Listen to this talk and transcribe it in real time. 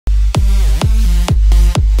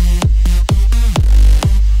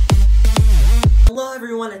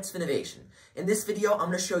everyone, it's Finnovation. In this video, I'm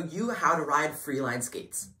going to show you how to ride freeline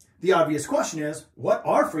skates. The obvious question is, what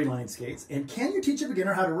are freeline skates, and can you teach a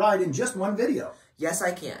beginner how to ride in just one video? Yes,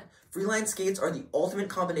 I can. Freeline skates are the ultimate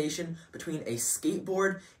combination between a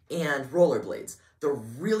skateboard and rollerblades. They're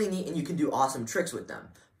really neat and you can do awesome tricks with them.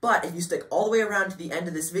 But if you stick all the way around to the end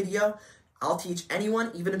of this video, I'll teach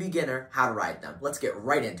anyone, even a beginner, how to ride them. Let's get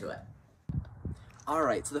right into it.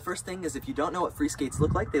 Alright, so the first thing is if you don't know what free skates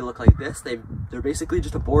look like, they look like this. They're basically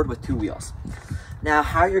just a board with two wheels. Now,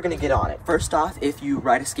 how you're going to get on it. First off, if you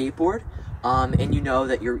ride a skateboard and you know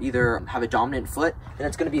that you either have a dominant foot, then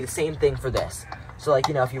it's going to be the same thing for this. So like,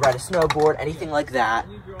 if you ride a snowboard, anything like that,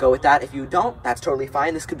 go with that. If you don't, that's totally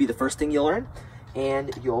fine. This could be the first thing you learn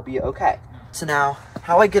and you'll be okay. So now,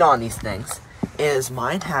 how I get on these things is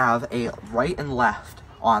mine have a right and left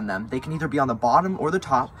on them. They can either be on the bottom or the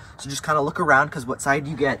top, so just kind of look around because what side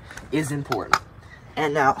you get is important.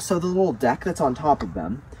 And now, so the little deck that's on top of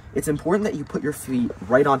them, it's important that you put your feet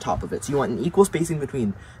right on top of it. So you want an equal spacing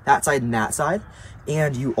between that side and that side,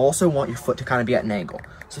 and you also want your foot to kind of be at an angle.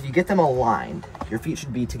 So if you get them aligned, your feet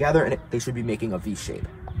should be together and they should be making a V shape.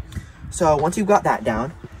 So once you've got that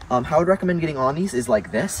down, how I would recommend getting on these is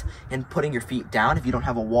like this and putting your feet down if you don't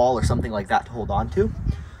have a wall or something like that to hold on to.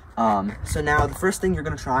 So now the first thing you're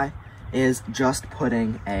going to try is just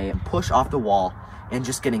putting a push off the wall and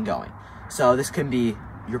just getting going. So this can be,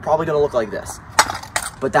 you're probably going to look like this,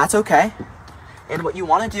 but that's okay. And what you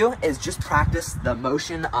want to do is just practice the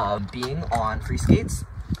motion of being on free skates.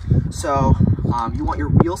 So you want your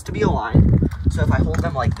wheels to be aligned. So if I hold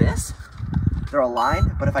them like this, they're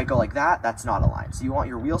aligned, but if I go like that, that's not aligned. So you want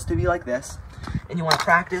your wheels to be like this, and you want to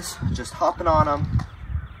practice just hopping on them,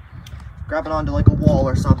 grabbing onto like a wall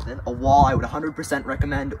or something. A wall I would 100%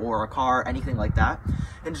 recommend, or a car, anything like that,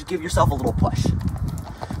 and just give yourself a little push.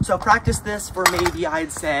 So practice this for maybe,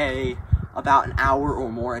 I'd say, about an hour or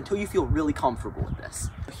more until you feel really comfortable with this.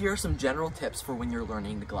 Here are some general tips for when you're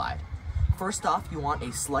learning to glide. First off, you want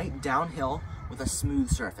a slight downhill with a smooth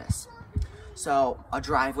surface. So a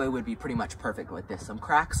driveway would be pretty much perfect with this. Some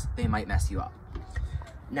cracks, they might mess you up.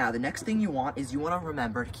 Now, the next thing you want is you want to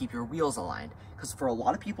remember to keep your wheels aligned, because for a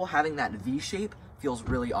lot of people, having that V shape feels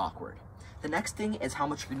really awkward. The next thing is how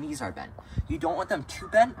much your knees are bent. You don't want them too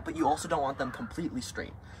bent, but you also don't want them completely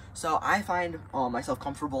straight. So I find myself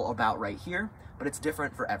comfortable about right here, but it's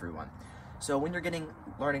different for everyone. So when you're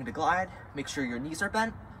learning to glide, make sure your knees are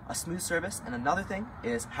bent, a smooth surface, and another thing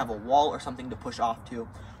is have a wall or something to push off to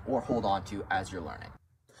or hold on to as you're learning.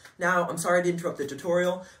 Now, I'm sorry to interrupt the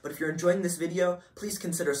tutorial, but if you're enjoying this video, please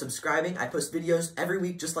consider subscribing. I post videos every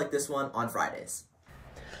week just like this one on Fridays.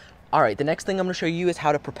 Alright, the next thing I'm going to show you is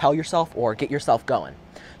how to propel yourself or get yourself going.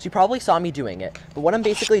 So you probably saw me doing it, but what I'm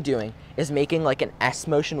basically doing is making like an S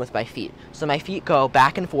motion with my feet. So my feet go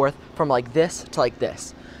back and forth from like this to like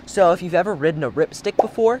this. So if you've ever ridden a ripstick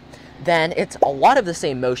before, then it's a lot of the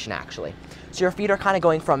same motion actually. So your feet are kind of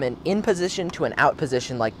going from an in position to an out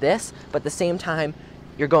position like this, but at the same time,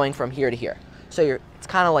 you're going from here to here. So it's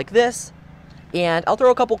kind of like this, and I'll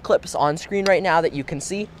throw a couple clips on screen right now that you can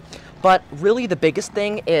see. But really the biggest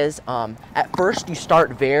thing is at first you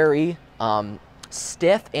start very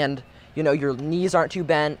stiff and your knees aren't too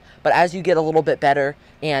bent, but as you get a little bit better,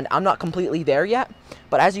 and I'm not completely there yet,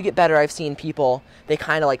 but as you get better, I've seen people, they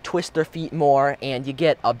kind of like twist their feet more and you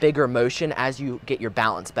get a bigger motion as you get your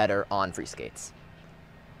balance better on free skates.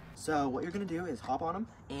 So what you're going to do is hop on them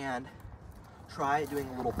and try doing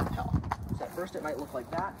a little propel. So at first it might look like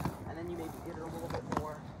that, and then you maybe get it a little bit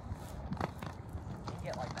more,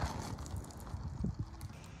 get like that.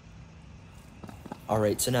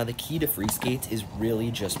 Alright, so now the key to free skates is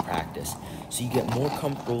really just practice. So you get more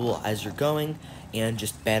comfortable as you're going and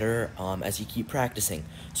just better as you keep practicing.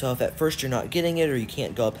 So if at first you're not getting it or you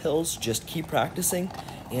can't go up hills, just keep practicing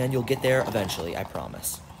and you'll get there eventually, I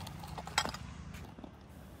promise.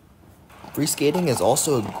 Free skating is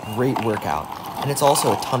also a great workout, and it's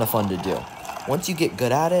also a ton of fun to do. Once you get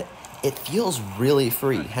good at it, it feels really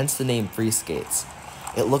free, hence the name free skates.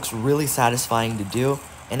 It looks really satisfying to do,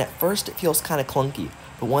 and at first it feels kind of clunky,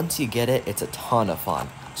 but once you get it, it's a ton of fun.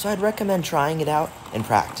 So I'd recommend trying it out and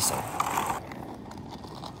practicing.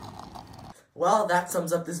 Well, that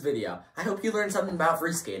sums up this video. I hope you learned something about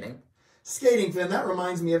free skating. Skating, Finn, that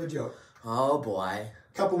reminds me of a joke. Oh boy.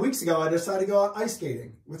 A couple weeks ago, I decided to go out ice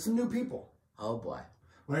skating with some new people. Oh boy.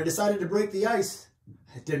 When I decided to break the ice,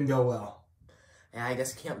 it didn't go well. Yeah, I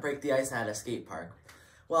guess you can't break the ice at a skate park.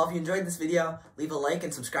 Well, if you enjoyed this video, leave a like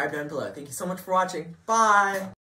and subscribe down below. Thank you so much for watching. Bye!